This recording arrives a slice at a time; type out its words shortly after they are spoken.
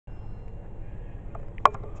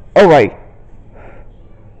Alright.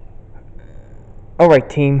 Alright,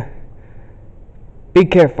 team. Be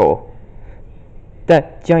careful.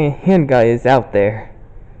 That giant hand guy is out there.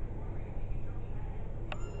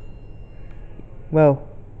 Well,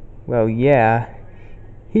 yeah.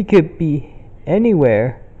 He could be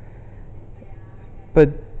anywhere. But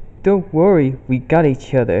don't worry, we got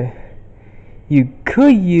each other. You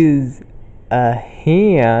could use a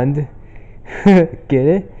hand. Get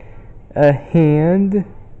it? A hand.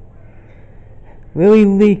 Willie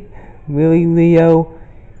Leo,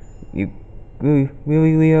 you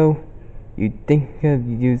think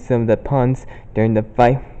you used some of the puns during the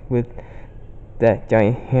fight with that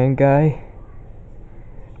giant hand guy?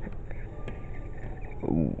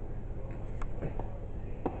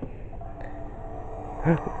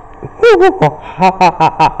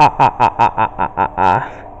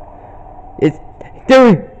 It's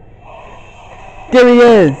there he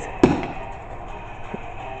is.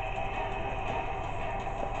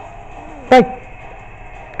 Fight!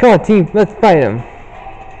 Come on, team, let's fight him.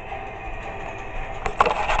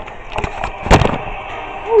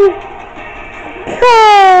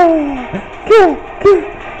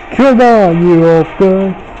 Come on, you old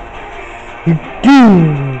guy.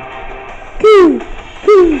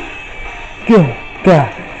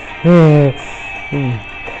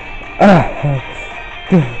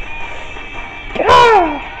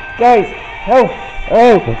 Guys, help!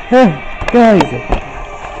 Guys,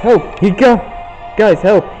 help! Guys,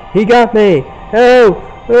 help! He got me! Help!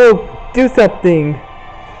 Do something!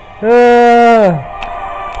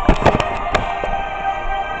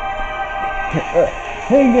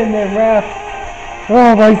 Hang in there, Raph!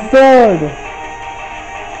 Oh, my sword!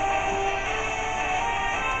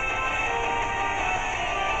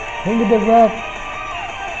 Hang in there, Raph!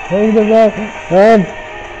 Hang in there, Raph!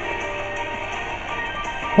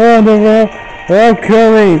 Oh, no, Raph! I'm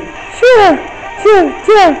coming!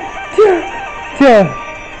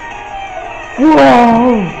 Wow!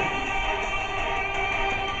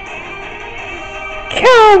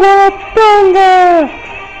 Cowabunga!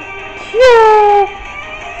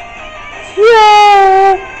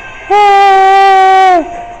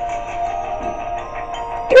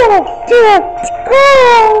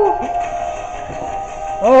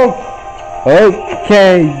 Oh,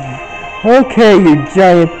 okay, you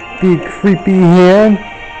giant big creepy hand.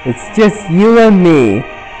 It's just you and me.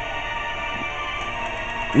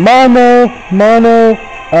 Mono,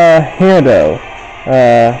 Hando.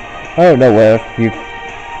 I don't know what you...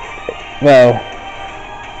 Well...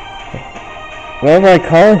 Whatever I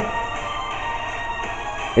call it,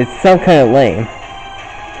 it's some kind of lame.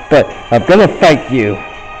 But I'm gonna fight you.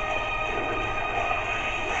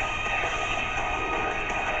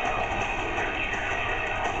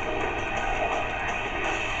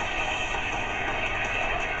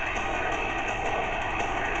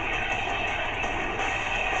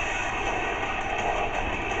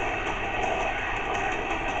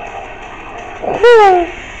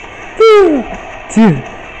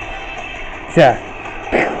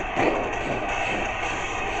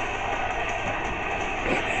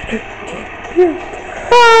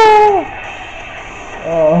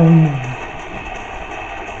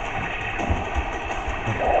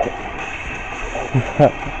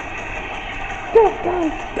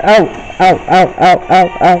 Ow.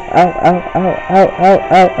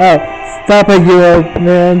 Stop it, you old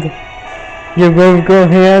man. You won't go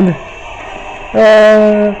hand.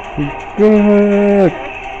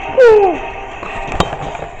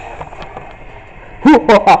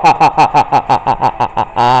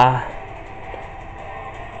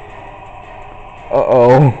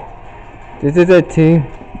 Uh-oh. This is it, team.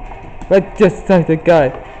 Let's just like the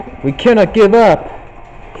guy. We cannot give up.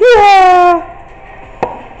 Yeah!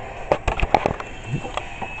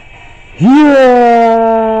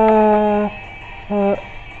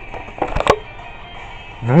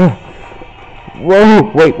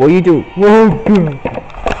 Whoa! Wait, what are you doing? Whoa!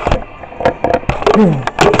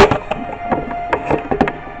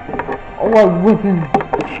 Oh, I'm whipping.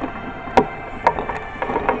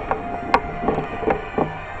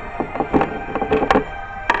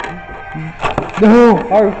 No!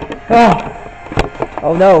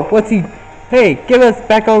 Oh no! What's he? Hey, give us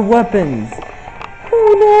back our weapons!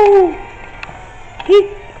 Oh no!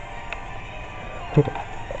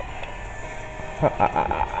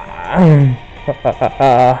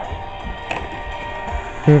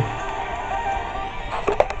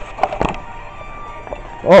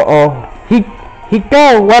 Uh-oh. He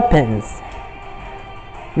got our weapons.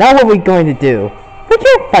 Now what are we going to do? We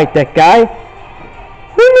can't fight that guy.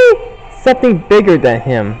 We need something bigger than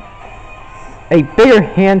him. A bigger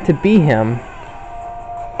hand to be him.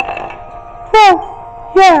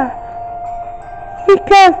 Well, yeah.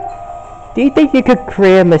 Because do you think you could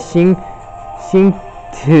create a machine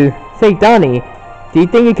to say, Donnie? Do you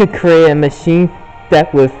think you could create a machine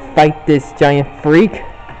that would fight this giant freak?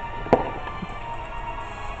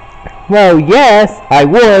 Well, yes, I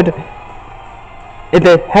would. If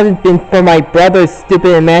it hadn't been for my brother's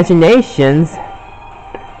stupid imaginations.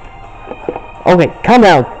 Okay, calm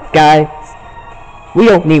down, guys. We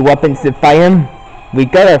don't need weapons to fight him. We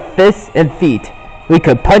got our fists and feet. We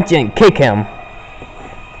could punch and kick him.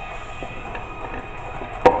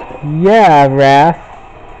 Yeah, Raph.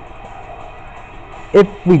 If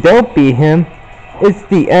we don't beat him, it's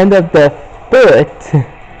the end of the foot.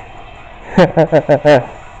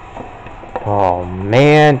 Oh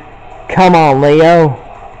man. Come on, Leo.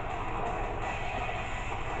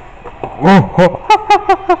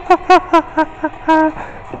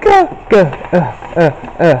 Go.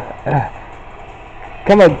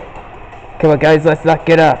 Come on, guys. Let's not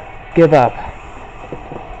give up.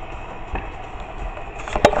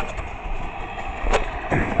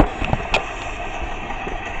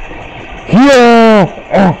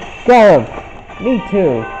 Yeah. Go. Me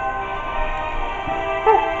too.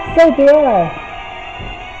 So do I.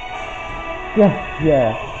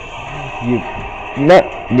 Yeah.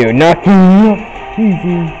 You're not getting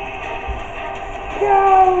easy. Go!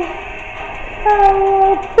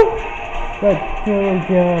 Let's do it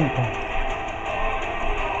again.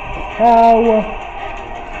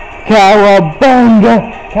 Cowabunga!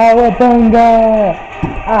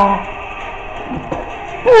 Ah!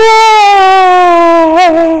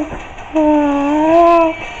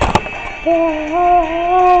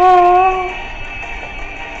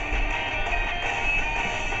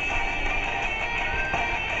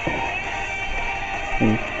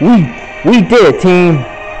 We did it, team.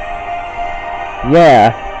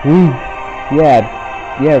 Yeah,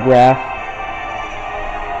 Raph.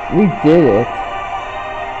 We did it.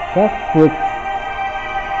 That's what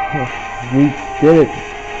we did it.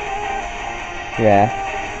 Raph,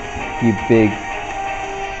 you big.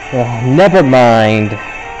 Never mind.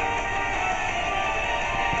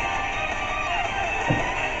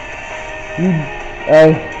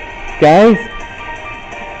 Guys,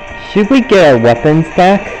 should we get our weapons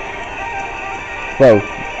back? Well,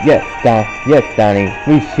 yes, Donnie,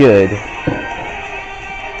 we should.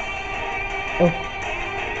 Oh.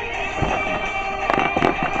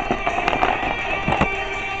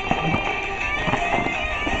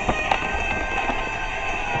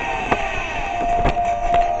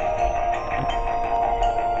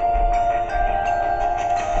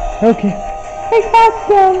 Okay. I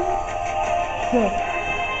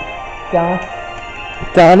got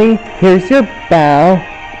them. Donnie, here's your bow.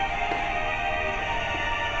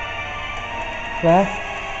 Raph,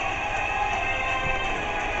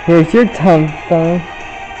 here's your tom bug.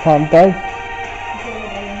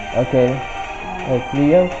 Okay. That's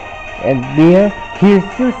Leo. And Leo, here's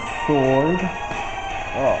your sword.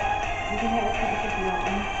 Oh.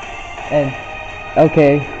 And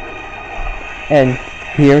okay. And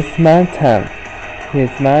here's my tongue.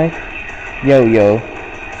 Here's my yo-yo.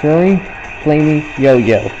 Sorry, flamey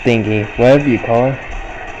yo-yo thingy, whatever you call it.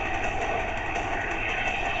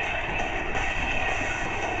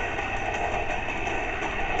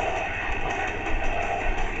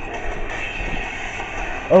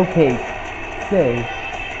 Okay, say.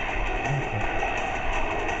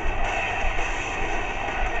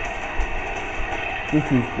 This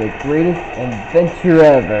is the greatest adventure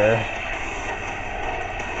ever.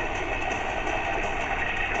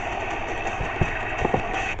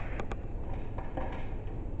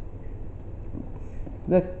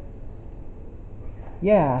 Look.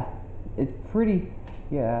 Yeah, it's pretty.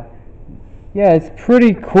 Yeah, it's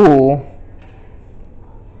pretty cool.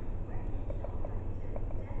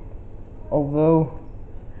 Although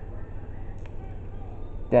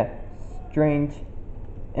that strange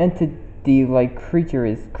entity-like creature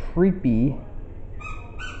is creepy.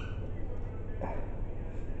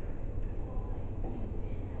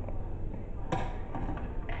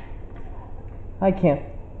 I can't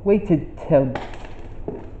wait to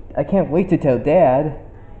tell Dad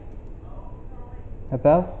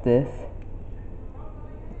about this.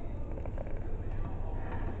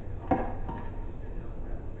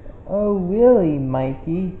 Oh really,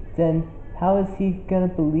 Mikey? Then how is he gonna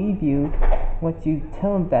believe you once you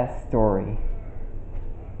tell him that story?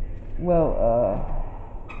 Well,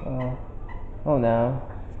 oh no.